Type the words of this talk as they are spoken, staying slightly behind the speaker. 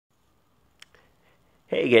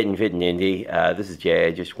Hey, Getting Fit in Indy. This is Jay.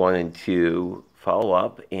 I just wanted to follow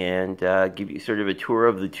up and give you sort of a tour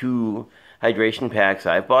of the two hydration packs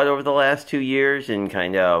I've bought over the last 2 years and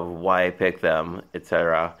kind of why I picked them,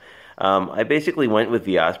 etc. I basically went with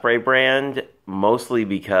the Osprey brand mostly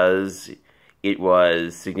because it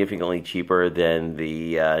was significantly cheaper than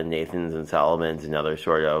the Nathan's and Solomon's and other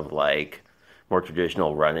sort of like more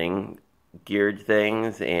traditional running geared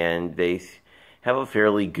things, and they have a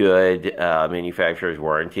fairly good manufacturer's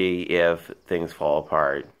warranty if things fall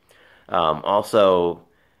apart. Also,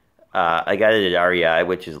 I got it at REI,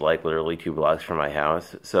 which is like literally 2 blocks from my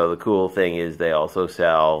house. So the cool thing is they also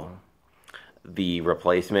sell the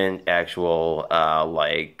replacement actual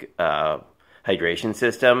hydration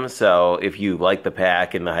system. So if you like the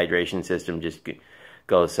pack and the hydration system just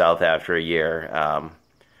goes south after a year,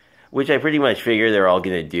 which I pretty much figure they're all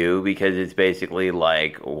going to do because it's basically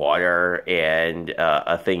like water and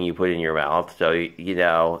a thing you put in your mouth. So,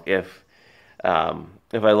 if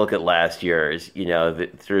I look at last year's,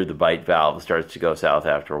 through the bite valve starts to go south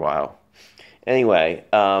after a while. Anyway,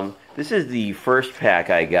 this is the first pack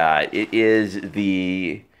I got. It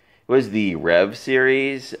was the Rev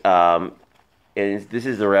series, and this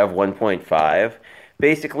is the Rev 1.5.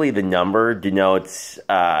 Basically, the number denotes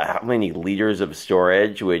how many liters of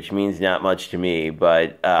storage, which means not much to me,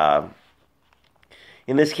 but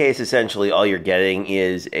in this case, essentially, all you're getting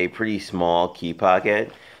is a pretty small key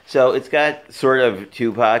pocket. So it's got sort of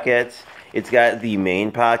two pockets. It's got the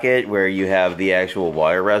main pocket where you have the actual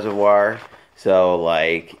water reservoir. So,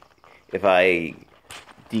 like, if I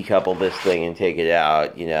decouple this thing and take it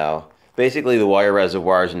out, basically the water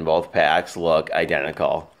reservoirs in both packs look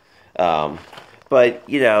identical. But,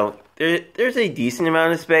 there's a decent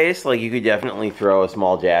amount of space. Like, you could definitely throw a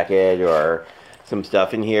small jacket or some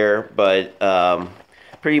stuff in here. But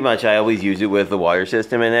pretty much I always use it with the water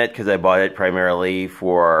system in it because I bought it primarily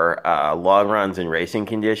for long runs and racing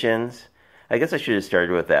conditions. I guess I should have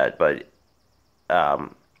started with that. But,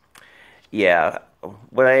 yeah,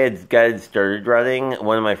 when I had got started running,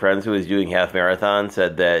 one of my friends who was doing half marathon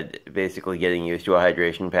said that basically getting used to a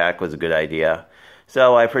hydration pack was a good idea.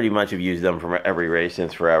 So I pretty much have used them for every race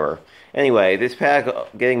since forever. Anyway, this pack,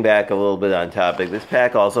 getting back a little bit on topic, this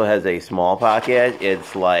pack also has a small pocket.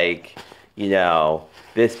 It's like,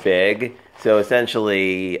 this big. So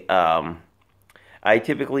essentially, I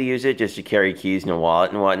typically use it just to carry keys and a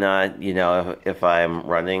wallet and whatnot, if I'm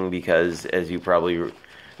running, because as you probably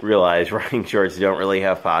realize, running shorts don't really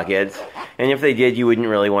have pockets. And if they did, you wouldn't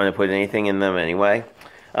really want to put anything in them anyway.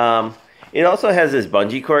 It also has this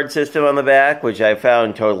bungee cord system on the back, which I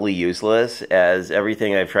found totally useless, as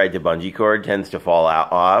everything I've tried to bungee cord tends to fall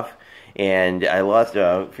off, and I lost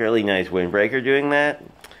a fairly nice windbreaker doing that.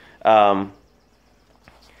 On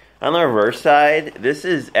the reverse side, this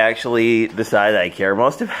is actually the side I care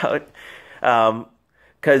most about,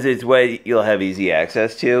 because it's what you'll have easy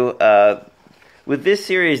access to. With this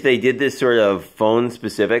series, they did this sort of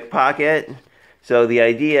phone-specific pocket. So the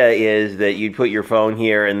idea is that you'd put your phone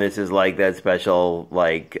here, and this is like that special,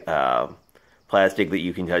 plastic that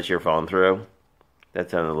you can touch your phone through. That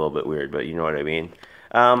sounded a little bit weird, but you know what I mean.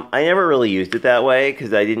 I never really used it that way,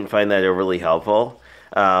 because I didn't find that overly helpful.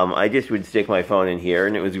 I just would stick my phone in here,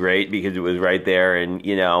 and it was great, because it was right there, and,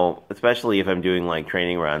 especially if I'm doing,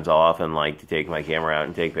 training runs, I'll often like to take my camera out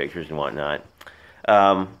and take pictures and whatnot.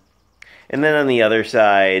 And then on the other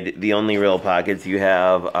side, the only real pockets you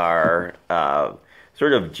have are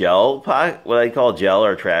sort of what I call gel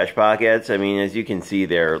or trash pockets. I mean, as you can see,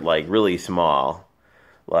 they're really small.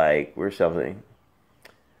 Where's something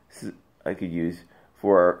I could use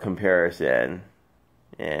for comparison?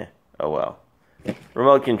 Oh well.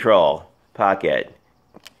 Remote control pocket.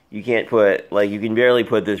 You can't put, you can barely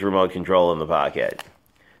put this remote control in the pocket.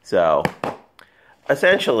 So,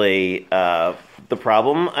 essentially, the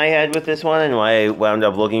problem I had with this one and why I wound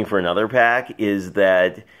up looking for another pack is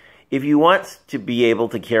that if you want to be able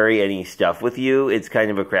to carry any stuff with you, it's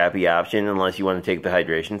kind of a crappy option unless you want to take the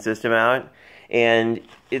hydration system out. And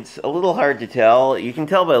it's a little hard to tell. You can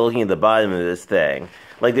tell by looking at the bottom of this thing.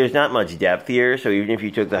 There's not much depth here, so even if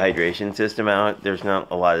you took the hydration system out, there's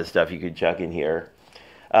not a lot of stuff you could chuck in here.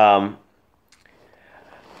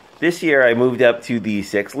 This year, I moved up to the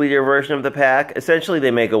 6-liter version of the pack. Essentially,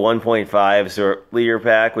 they make a 1.5-liter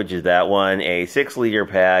pack, which is that one, a 6-liter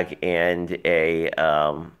pack, and a,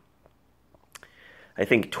 I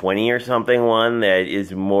think, 20 or something one that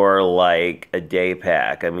is more like a day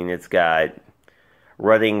pack. I mean, it's got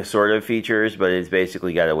running sort of features, but it's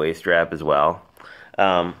basically got a waist strap as well.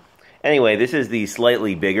 Anyway, this is the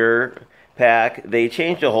slightly bigger pack. They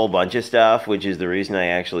changed a whole bunch of stuff, which is the reason I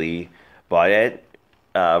actually bought it.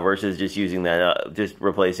 versus just using that, just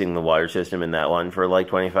replacing the water system in that one for like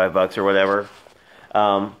 $25 or whatever.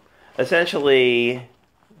 Essentially,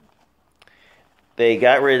 they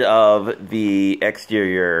got rid of the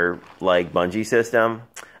exterior like bungee system.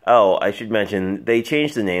 Oh, I should mention, they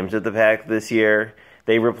changed the names of the pack this year.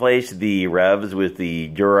 They replaced the Revs with the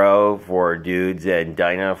Duro for dudes and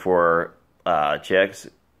Dyna for chicks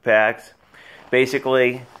packs.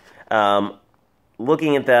 Basically,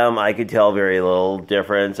 looking at them, I could tell very little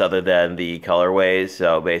difference other than the colorways.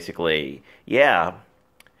 So basically, yeah,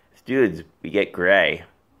 as dudes, we get gray,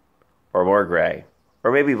 or more gray,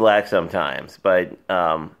 or maybe black sometimes. But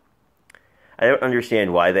I don't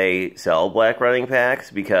understand why they sell black running packs,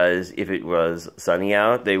 because if it was sunny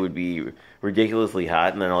out, they would be ridiculously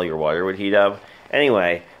hot, and then all your water would heat up.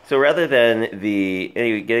 Anyway, so rather than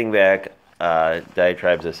getting back,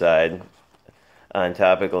 diatribes aside, on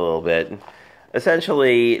topic a little bit,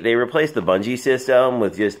 essentially they replaced the bungee system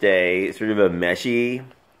with just a sort of a meshy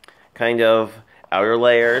kind of outer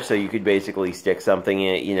layer, so you could basically stick something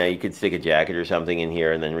in, you could stick a jacket or something in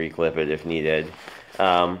here and then reclip it if needed.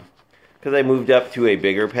 Because I moved up to a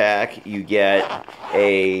bigger pack, you get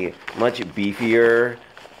a much beefier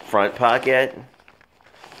front pocket.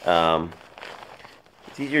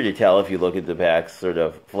 It's easier to tell if you look at the packs sort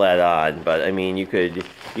of flat on, but I mean, you could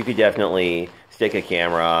definitely stick a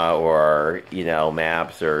camera or,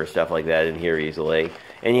 maps or stuff like that in here easily.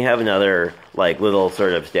 And you have another, like, little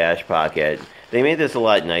sort of stash pocket. They made this a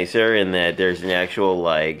lot nicer in that there's an actual,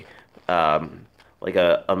 like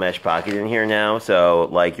a mesh pocket in here now, so,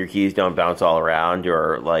 like, your keys don't bounce all around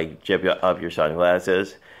or, like, chip up your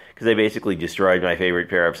sunglasses. Because I basically destroyed my favorite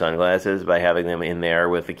pair of sunglasses by having them in there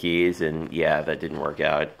with the keys, and yeah, that didn't work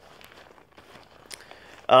out.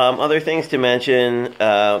 Other things to mention,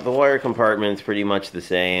 the water compartment's pretty much the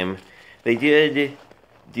same. They did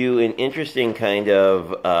do an interesting kind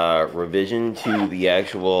of revision to the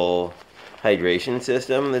actual hydration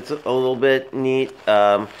system that's a little bit neat.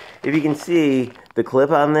 If you can see, the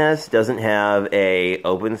clip on this doesn't have a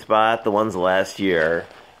open spot. The ones last year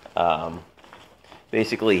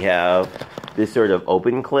basically have this sort of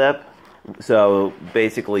open clip. So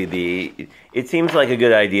basically it seems like a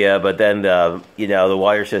good idea, but then the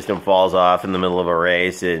water system falls off in the middle of a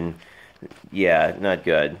race, and yeah, not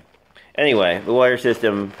good. Anyway, the water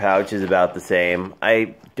system pouch is about the same.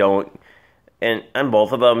 And on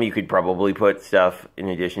both of them you could probably put stuff in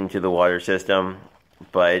addition to the water system,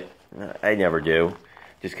 but I never do,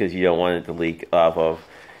 just because you don't want it to leak off of.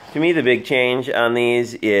 To me, the big change on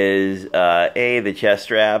these is, the chest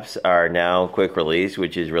straps are now quick release,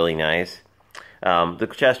 which is really nice.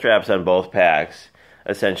 The chest straps on both packs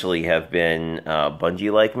essentially have been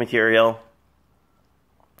bungee-like material.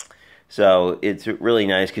 So it's really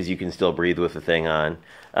nice because you can still breathe with the thing on.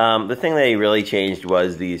 The thing they really changed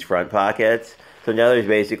was these front pockets. So now there's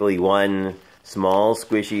basically one small,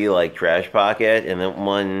 squishy, like, trash pocket, and then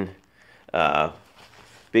one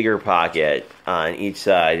bigger pocket on each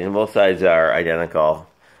side, and both sides are identical.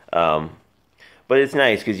 But it's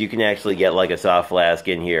nice because you can actually get like a soft flask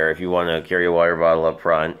in here if you want to carry a water bottle up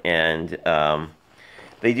front, and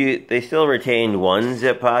they still retain one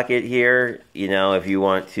zip pocket here, if you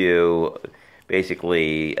want to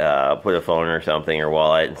basically put a phone or something or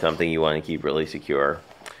wallet and something you want to keep really secure.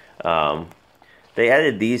 They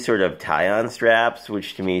added these sort of tie-on straps,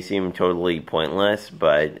 which to me seem totally pointless,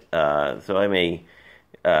 but so I may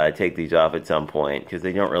take these off at some point, because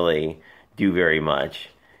they don't really do very much,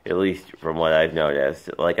 at least from what I've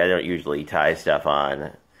noticed. Like, I don't usually tie stuff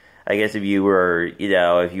on. I guess if you were,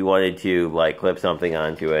 if you wanted to, like, clip something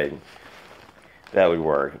onto it, that would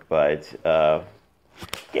work. But,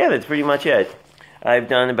 yeah, that's pretty much it. I've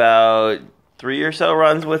done about 3 or so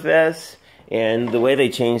runs with this, and the way they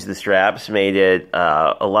changed the straps made it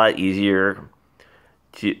a lot easier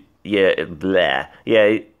to...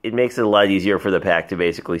 it makes it a lot easier for the pack to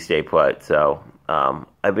basically stay put. So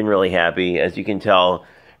I've been really happy. As you can tell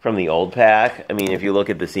from the old pack, I mean, if you look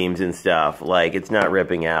at the seams and stuff, like, it's not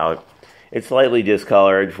ripping out. It's slightly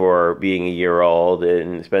discolored for being a year old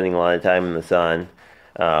and spending a lot of time in the sun.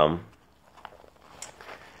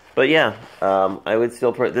 But yeah, I would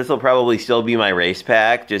still this will probably still be my race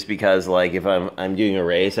pack, just because, like, if I'm doing a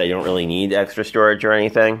race, I don't really need extra storage or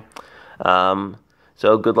anything.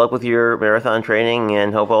 So good luck with your marathon training,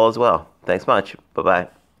 and hope all is well. Thanks much. Bye-bye.